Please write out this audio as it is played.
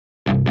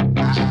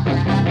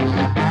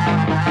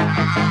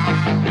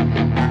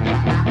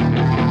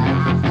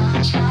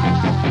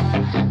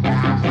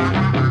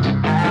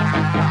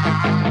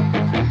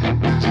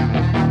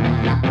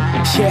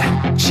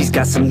She's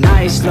got some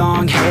nice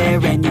long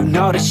hair and you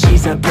know that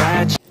she's a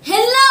bad.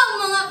 Hello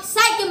mga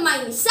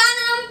Psychomine!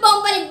 Sana naman pong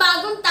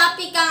panibagong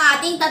topic ang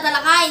ating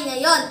tatalakayin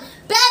ngayon.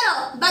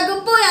 Pero bago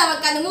po yan,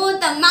 huwag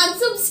kalimutan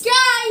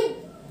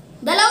mag-subscribe!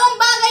 Dalawang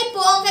bagay po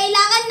ang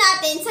kailangan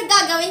natin sa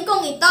gagawin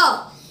kong ito.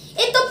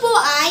 Ito po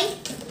ay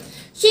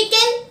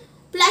chicken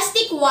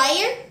plastic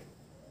wire.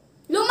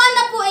 Luma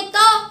na po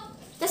ito.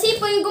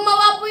 Kasi po yung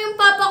gumawa po yung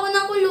papa ko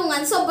ng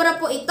kulungan, sobra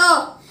po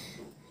ito.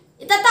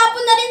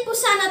 Itatapon na rin po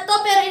sana to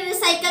pero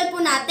i-recycle po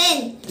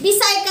natin.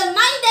 Recycle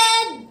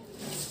minded!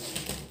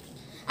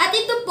 At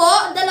ito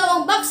po,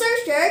 dalawang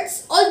boxer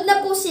shirts. Old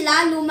na po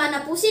sila, luma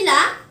na po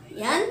sila.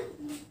 Yan.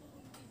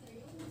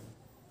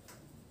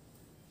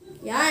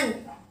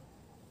 Yan.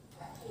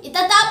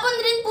 Itatapon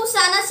rin po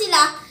sana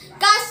sila,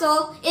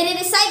 kaso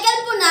i-recycle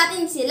po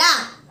natin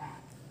sila.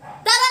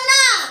 Tara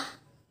na!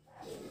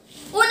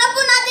 Una po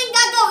natin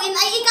gagawin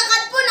ay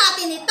ikakat po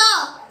natin ito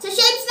sa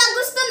shapes na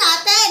gusto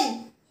natin.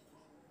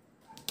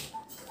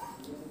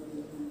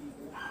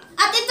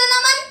 At ito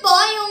naman po,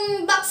 yung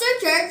boxer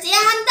shirts,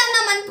 ihanda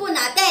naman po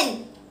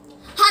natin.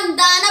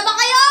 Handa na ba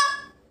kayo?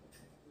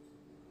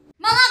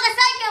 Mga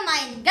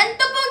ka-Psychomine,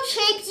 ganito pong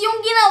shapes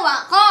yung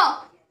ginawa ko.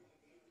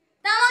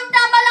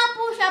 Tamang-tama lang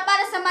po siya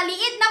para sa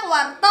maliit na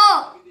kwarto.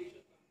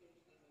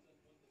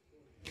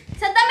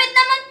 Sa damit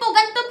naman po,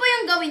 ganito po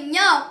yung gawin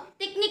nyo.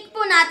 Technique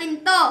po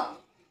natin to.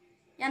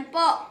 Yan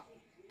po.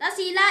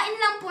 Tapos hilain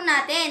lang po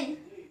natin.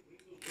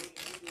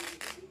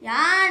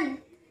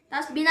 Yan.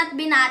 Tapos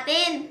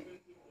binat-binatin.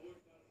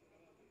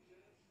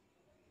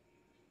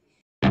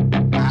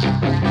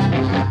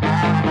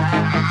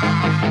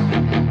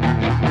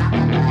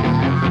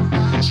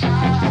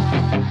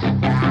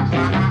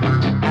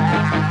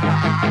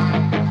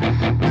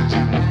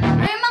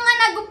 May mga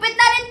nagupit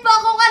na rin po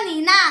ako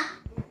kanina.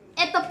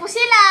 Ito po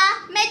sila.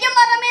 Medyo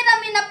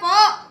marami-rami na po.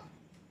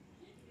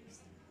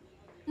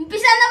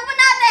 Umpisa na po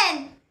natin.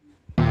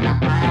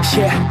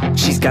 Yeah,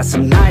 she's got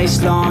some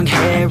nice long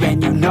hair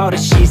and you know that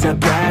she's a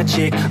bad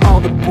chick. All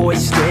the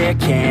boys stare,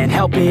 can't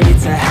help it,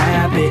 it's a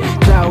habit.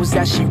 Clothes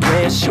that she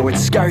wears, short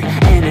skirt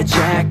and a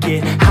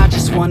jacket. I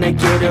just wanna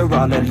get her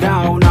all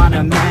alone on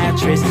a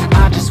mattress.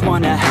 I just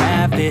wanna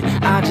have it,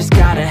 I just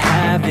gotta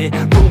have it.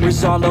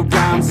 Rumors all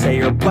around say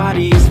her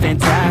body is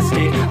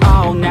fantastic.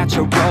 All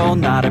natural,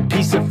 not a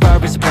piece of fur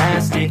is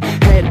plastic.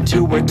 Head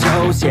to her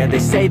toes, yeah,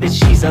 they say that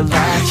she's a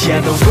latch.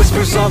 Yeah, the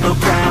whispers all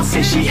around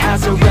say she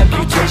has a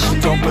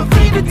reputation. Don't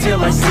believe it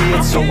till I see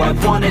it, so I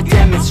want a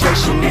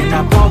demonstration. And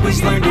I've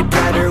always learned it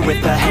better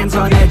with a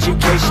hands-on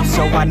education.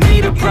 So I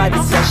need a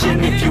private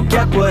session if you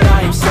get what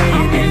I am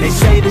saying. And they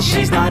say that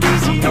she's not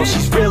easy, no,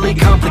 she's really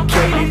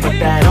complicated. But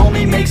that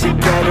only makes it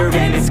better,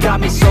 and it's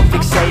got me so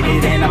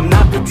fixated. And I'm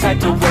not the type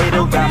to wait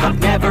around, I've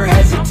never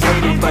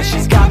hesitated. But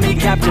she's got me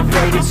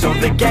captivated, so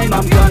the game,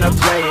 I'm gonna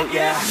play it,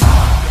 yeah.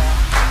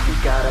 She's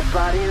got a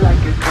body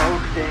like a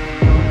coke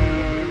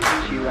thing.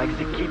 She likes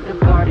to keep the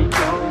party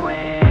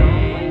going.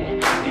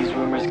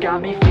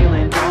 Got me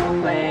feeling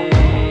lonely.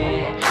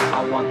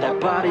 I want that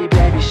body,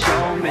 baby,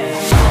 show me.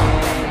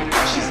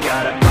 She's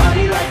got a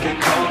body like a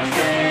coke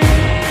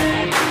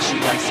thing.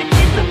 She likes to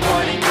keep the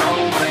party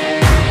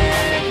going.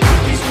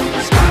 These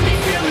rumors got me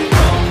feeling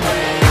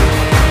lonely.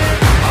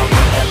 I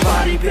want that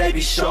body,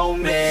 baby, show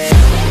me.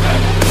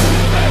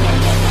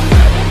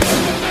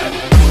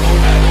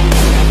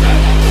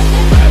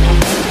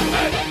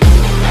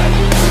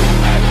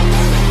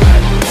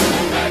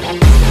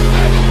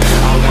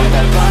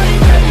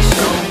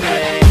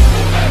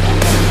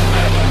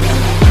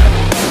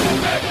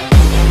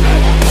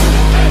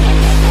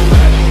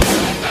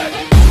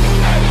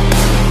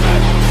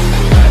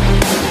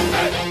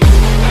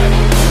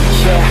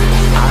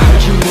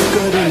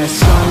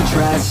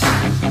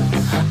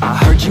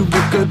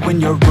 When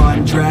you're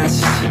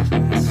undressed,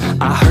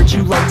 I heard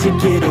you like to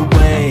get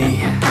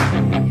away.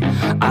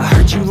 I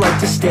heard you like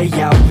to stay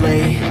out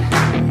late.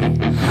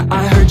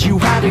 I heard you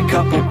had a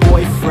couple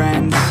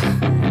boyfriends.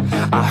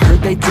 I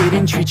heard they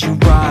didn't treat you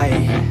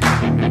right.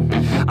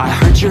 I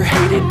heard you're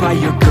hated by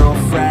your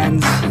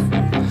girlfriends,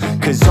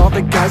 cause all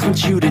the guys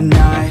want you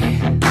tonight.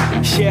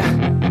 Yeah,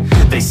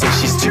 they say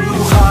she's too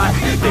hot,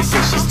 they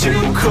say she's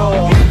too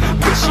cold.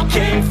 Where she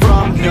came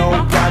from,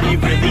 nobody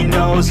really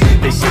knows.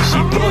 They say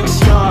she looks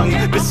young,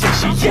 but say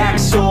she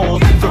acts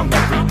old. From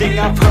everything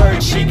I've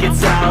heard, she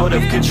gets out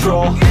of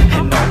control.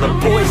 And all the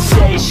boys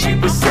say she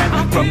was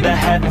sent from the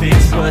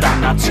heavens, but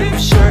I'm not too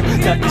sure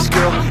that this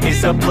girl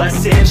is a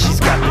blessing. She's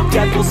got the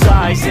devil's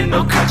eyes and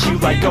they'll cut you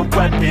like a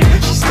weapon.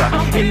 She's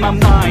stuck in my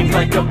mind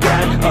like a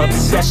bad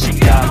obsession.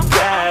 Got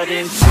bad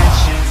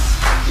intentions.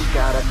 She's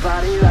got a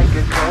body like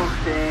a coke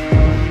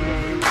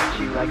thing.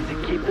 She likes to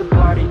keep the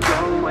party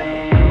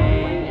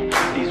going.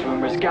 These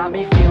rumors got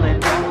me feeling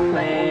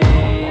lonely.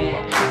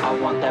 I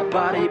want that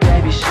body,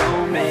 baby,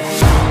 show me.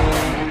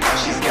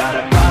 She's got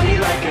a body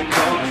like a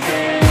coke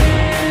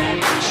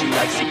thing. She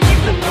likes to keep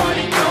the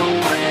party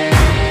going.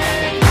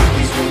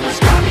 These rumors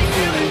got me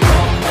feeling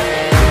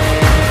lonely.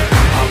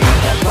 I want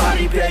that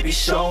body, baby,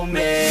 show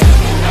me.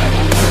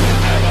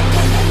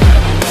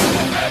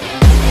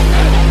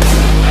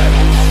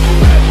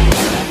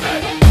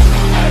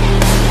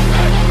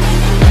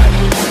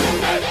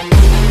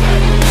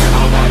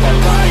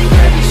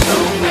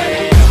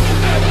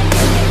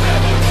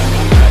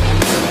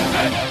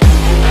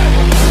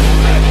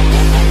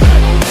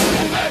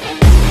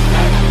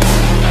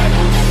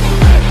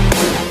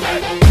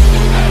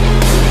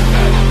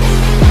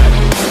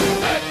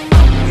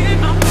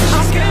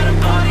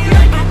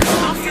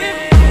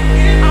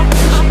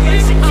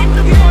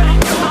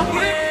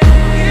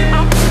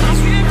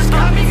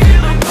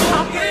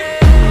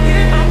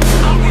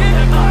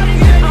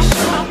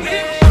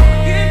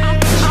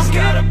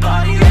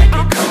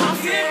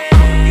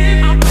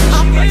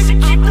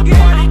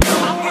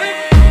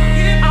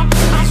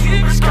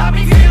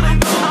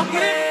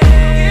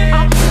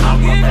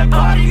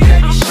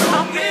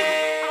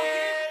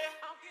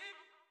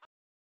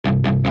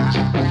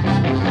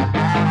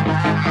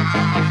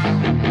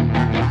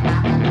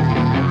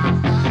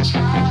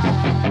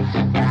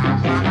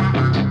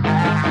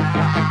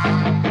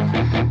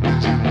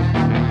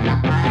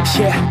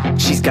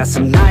 She's got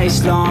some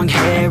nice long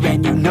hair,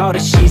 and you know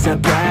that she's a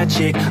bad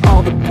chick.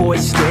 All the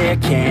boys stare,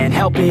 can't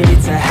help it,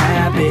 it's a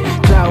habit.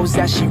 Clothes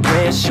that she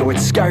wears, short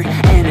skirt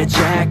and a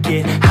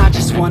jacket. I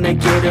just wanna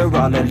get her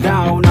all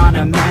alone on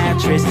a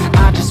mattress.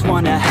 I just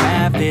wanna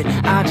have it,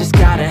 I just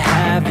gotta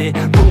have it.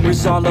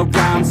 Rumors all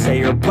around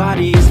say her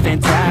body is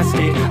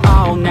fantastic.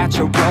 All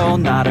natural,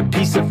 not a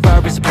piece of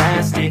fur is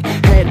plastic.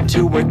 Head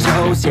to her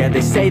toes, yeah,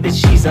 they say that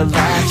she's a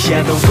latch.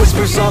 Yeah, the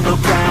whispers all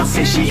around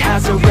say she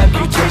has a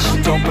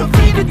reputation. Don't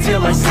believe it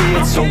till I see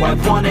it, so I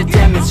want a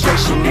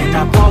demonstration. And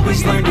I've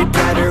always learned it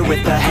better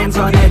with a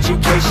hands-on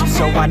education.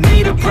 So I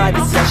need a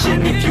private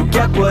session if you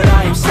get what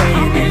I am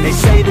saying. And they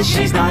say that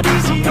she's not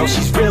easy, no,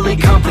 she's really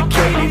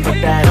complicated.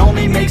 But that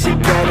only makes it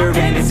better,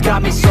 and it's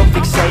got me so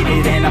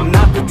fixated. And I'm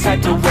not the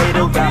type to wait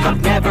around,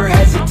 I've never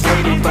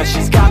hesitated. But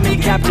she's got me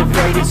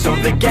captivated, so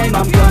the game,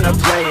 I'm gonna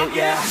play it,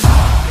 yeah.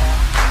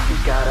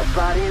 She's got a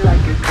body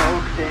like a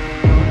coke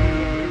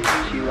thing.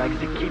 She likes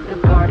to keep the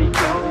party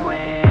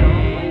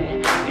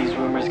going. These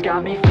rumors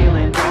got me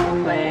feeling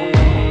lonely.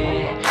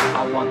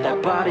 I want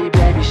that body,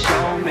 baby,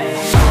 show me.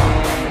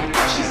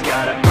 She's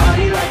got a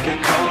body like a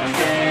coke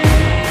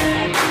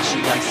thing.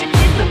 She likes to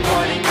keep the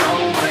party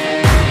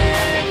going.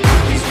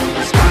 These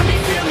rumors got me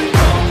feeling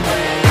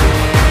lonely.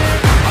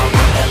 I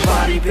want that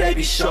body,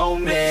 baby, show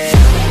me.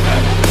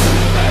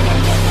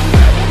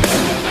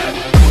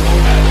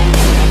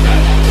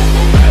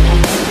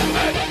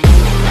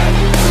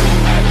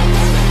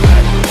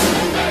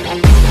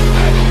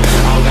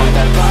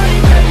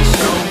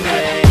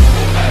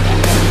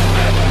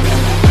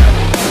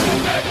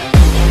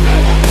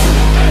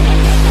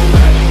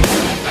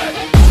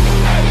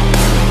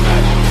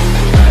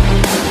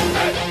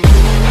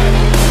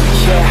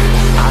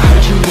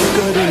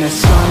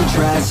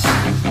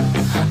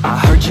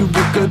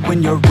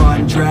 When you're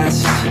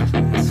undressed,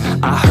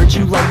 I heard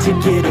you like to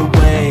get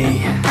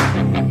away.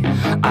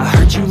 I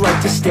heard you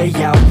like to stay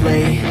out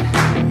late.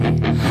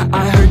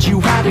 I heard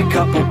you had a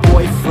couple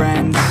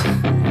boyfriends.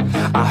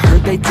 I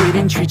heard they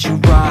didn't treat you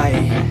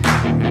right.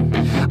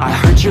 I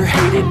heard you're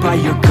hated by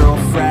your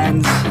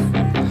girlfriends,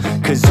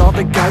 'cause all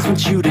the guys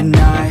want you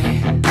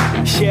tonight.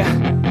 Yeah,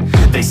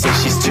 they say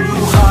she's too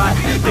hot,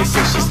 they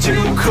say she's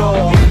too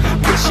cold.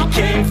 Where she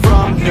came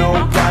from,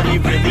 nobody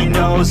really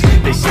knows.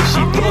 They say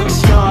she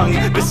looks young,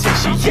 but say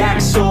she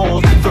acts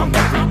old. From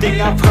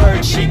everything I've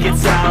heard, she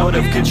gets out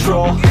of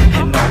control.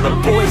 And all the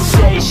boys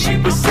say she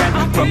was sent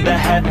from the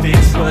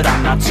heavens, but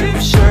I'm not too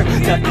sure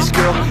that this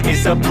girl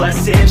is a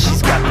blessing.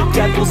 She's got the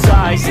devil's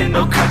eyes, and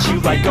they'll cut you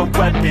like a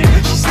weapon.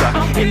 She's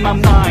stuck in my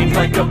mind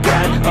like a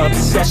bad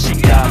obsession.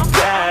 Got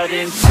bad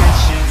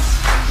intentions.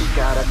 She's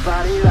got a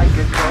body like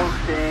a coke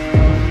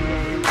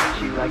thing.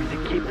 She likes to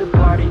keep the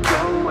party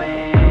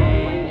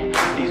going.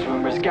 These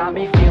rumors got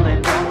me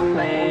feeling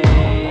lonely.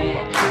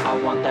 I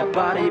want that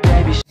body,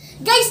 baby.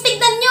 Guys,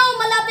 tignan nyo!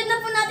 Malapit na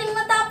po nating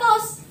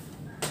matapos.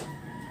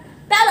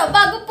 Pero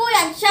bago po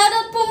yan,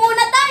 shoutout po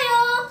muna tayo!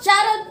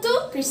 Shoutout to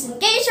Kristen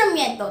K.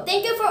 Sarmiento.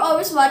 Thank you for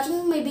always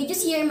watching my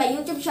videos here in my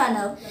YouTube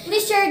channel.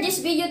 Please share this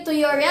video to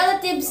your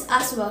relatives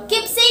as well.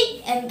 Keep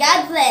safe and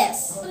God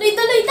bless!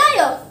 Tuloy-tuloy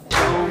tayo!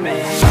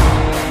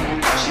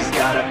 She's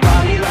got a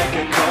body like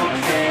a coke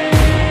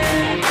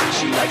thing.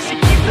 She likes to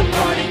keep the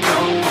party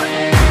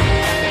going.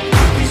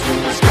 These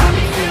rumors got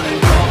me feeling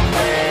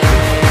lonely.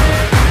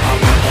 I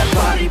want that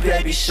body,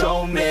 baby,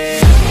 show me.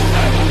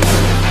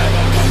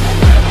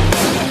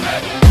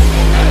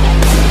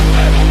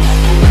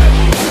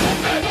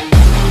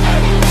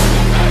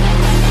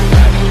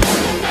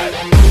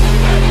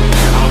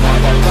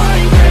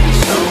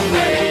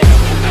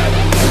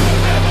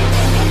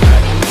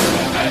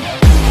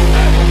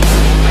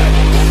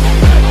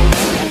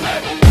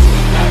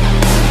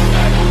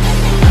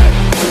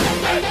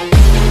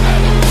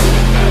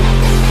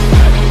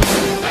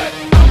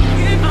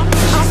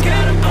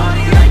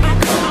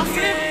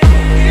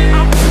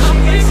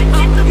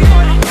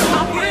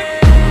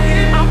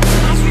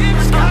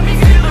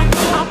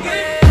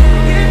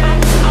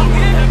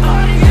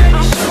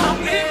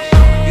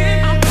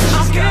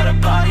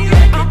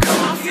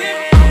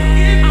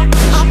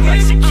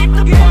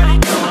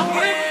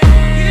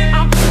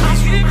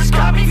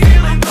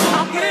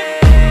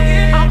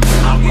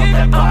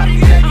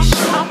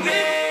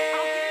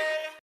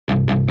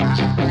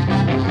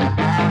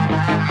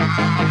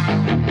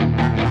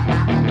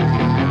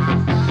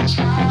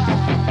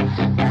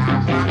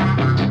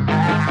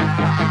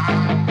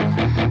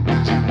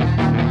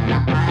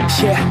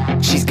 Yeah,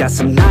 she's got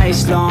some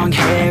nice long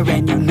hair,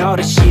 and you know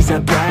that she's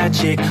a bad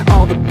chick.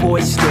 All the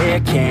boys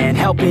stare, can't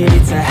help it,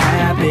 it's a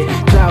habit.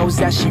 Clothes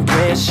that she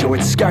wears,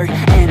 short skirt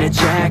and a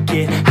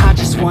jacket. I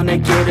just wanna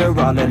get her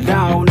all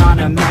alone on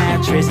a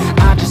mattress.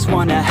 I just just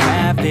wanna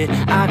have it,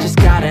 I just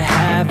gotta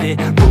have it.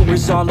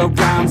 Rumors all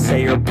around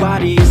say her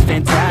body is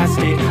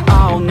fantastic,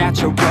 all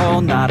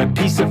natural, not a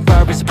piece of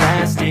fur is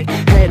plastic.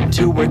 Head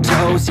to her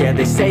toes, yeah,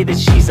 they say that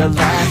she's a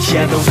latch.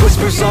 Yeah, the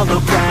whispers all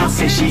around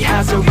say she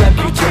has a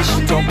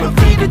reputation. Don't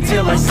believe it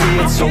till I see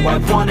it, so I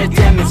want a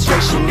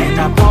demonstration.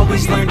 And I've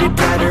always learned it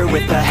better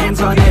with a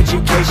hands-on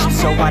education,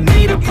 so I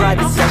need a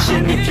private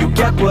session if you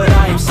get what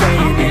I am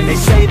saying. And they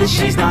say that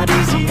she's not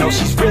easy, no,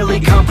 she's really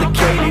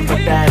complicated,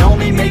 but that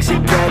only makes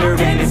it better,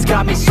 and it's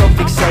got me so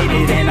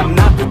fixated. And I'm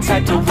not the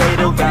type to wait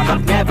around,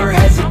 I've never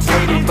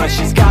hesitated, but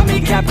she's got me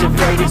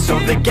captivated, so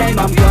the game,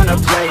 I'm gonna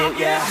play it,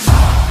 yeah.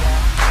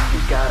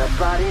 She's got a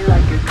body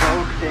like a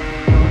coke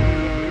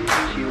thing,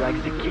 she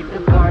likes to keep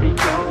the party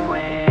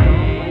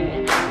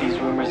going. These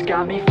rumors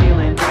got me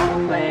feeling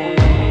lonely,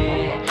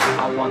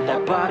 I want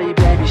that body,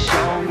 baby,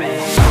 show me.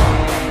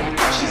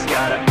 She's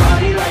got a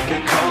body like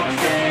a coke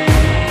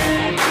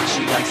thing,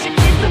 she likes to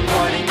keep the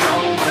party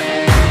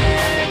going.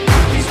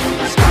 These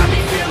rumors got me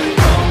feeling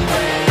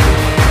lonely,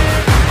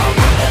 I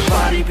want that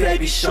body,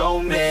 baby, show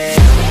me.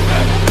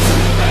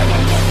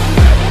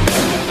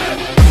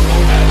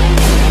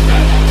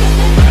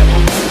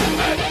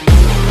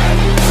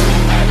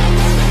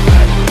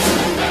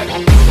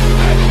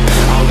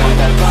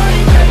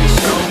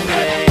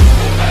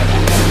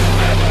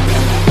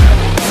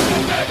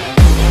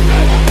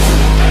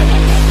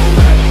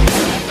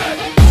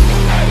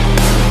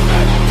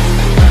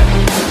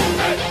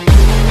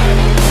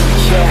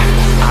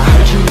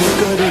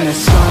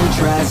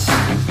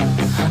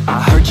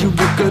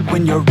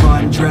 When you're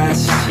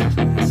undressed,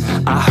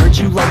 I heard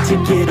you like to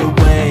get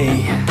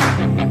away,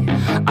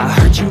 I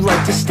heard you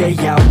like to stay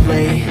out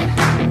late,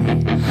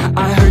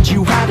 I heard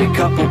you had a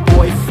couple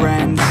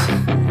boyfriends,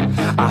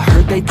 I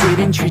heard they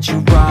didn't treat you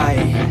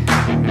right,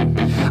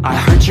 I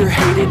heard you're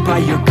hated by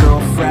your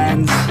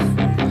girlfriends,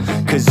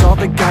 cause all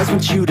the guys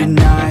want you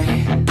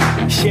tonight.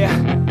 Yeah,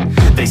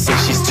 they say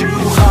she's too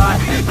hot,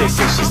 they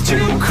say she's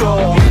too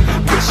cold,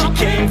 where she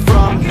came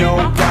from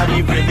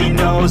nobody really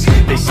knows.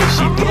 They say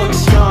she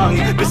looks young,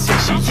 but say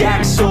she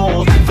acts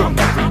old. From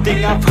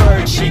everything I've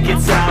heard, she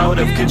gets out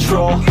of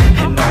control,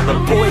 and all the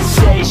boys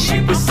say she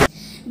was.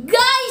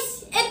 Guys,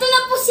 eto na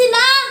po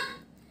sila!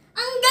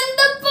 Ang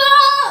ganda po!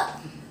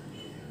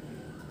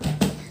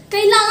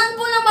 Kailangan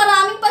po ng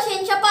maraming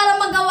pasensya para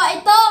magawa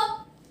ito.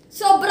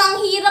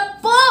 Sobrang hirap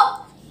po!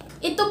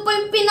 Ito po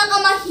yung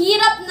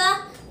pinakamahirap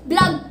na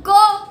vlog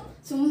ko.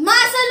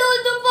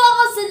 Sumasaludo po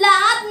ako sa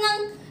lahat ng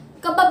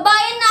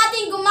kababayan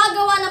natin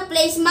gumagawa ng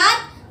placemat,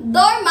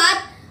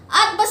 doormat,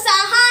 at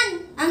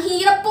basahan. Ang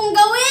hirap pong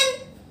gawin.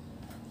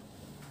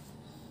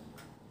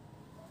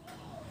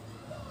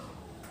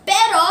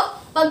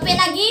 Pero, pag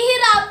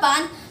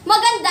pinaghihirapan,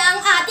 maganda ang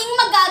ating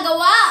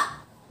magagawa.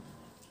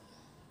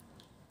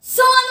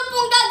 So, ano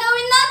pong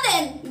gagawin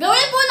natin?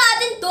 Gawin po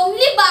natin itong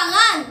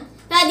libangan.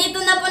 Kaya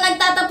dito na po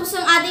nagtatapos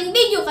ang ating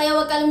video, kaya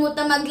huwag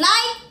kalimutan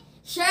mag-like,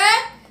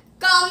 share,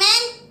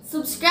 comment,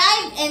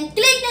 subscribe, and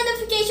click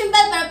notification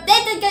bell para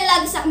updated kayo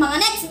lagi sa mga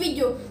next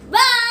video.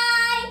 Bye!